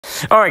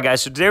All right,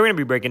 guys, so today we're going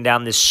to be breaking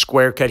down this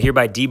square cut here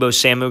by Deebo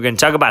Samuel. We're going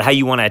to talk about how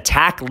you want to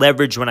attack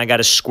leverage when I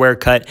got a square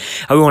cut,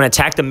 how we want to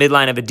attack the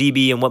midline of a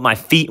DB, and what my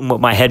feet and what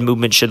my head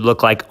movement should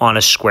look like on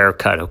a square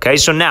cut, okay?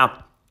 So now,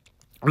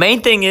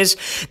 main thing is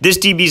this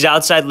DB's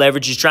outside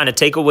leverage. He's trying to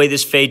take away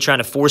this fade, trying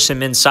to force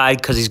him inside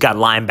because he's got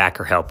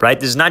linebacker help, right?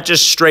 This is not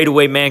just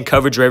straightaway man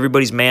coverage where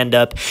everybody's manned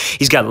up.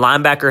 He's got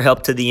linebacker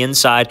help to the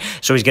inside,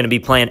 so he's going to be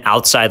playing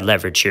outside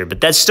leverage here. But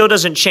that still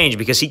doesn't change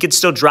because he could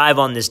still drive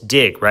on this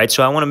dig, right?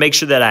 So I want to make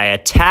sure that I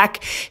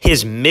attack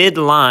his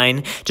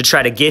midline to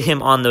try to get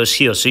him on those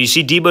heels. So you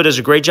see Deebo does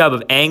a great job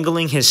of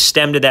angling his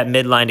stem to that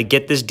midline to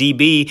get this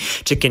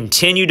DB to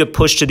continue to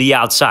push to the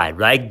outside,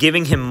 right?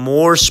 Giving him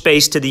more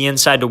space to the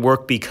inside to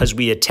work because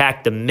we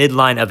attack the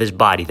midline of his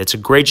body. That's a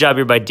great job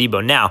here by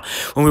Deebo. Now,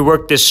 when we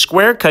work this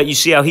square cut, you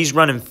see how he's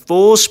running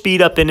full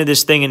speed up into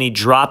this thing and he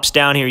drops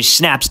down here. He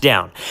snaps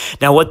down.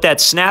 Now, what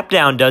that snap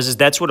down does is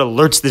that's what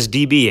alerts this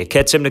DB. It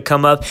gets him to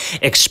come up,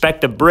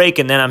 expect a break,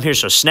 and then I'm here.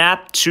 So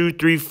snap, 2,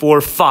 3, 4,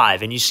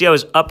 5. And you see how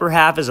his upper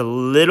half is a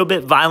little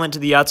bit violent to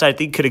the outside. I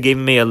think could have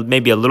given me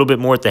maybe a little bit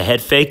more at the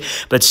head fake.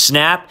 But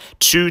snap,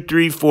 2,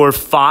 3, 4,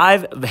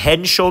 5. Head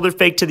and shoulder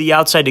fake to the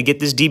outside to get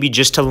this DB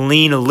just to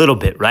lean a little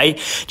bit, right?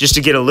 Just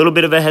to get a little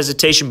bit of a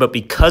hesitation, but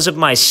because of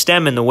my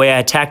stem and the way I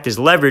attacked his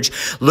leverage,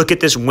 look at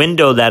this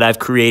window that I've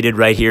created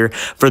right here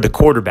for the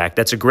quarterback.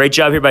 That's a great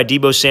job here by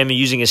Deebo Samuel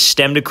using his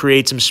stem to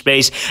create some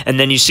space, and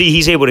then you see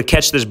he's able to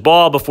catch this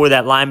ball before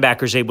that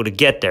linebacker is able to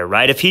get there,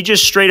 right? If he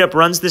just straight up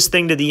runs this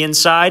thing to the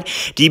inside,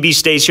 DB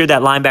stays here,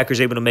 that linebacker is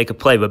able to make a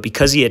play, but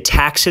because he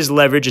attacks his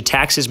leverage,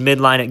 attacks his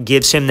midline, it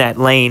gives him that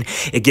lane,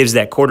 it gives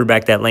that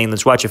quarterback that lane.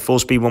 Let's watch it full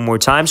speed one more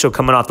time. So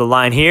coming off the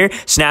line here,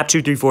 snap,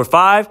 2, 3, 4,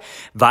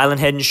 5, violent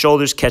head and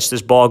shoulders, catch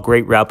this ball.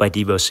 Great route by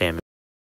Deebo Samuel.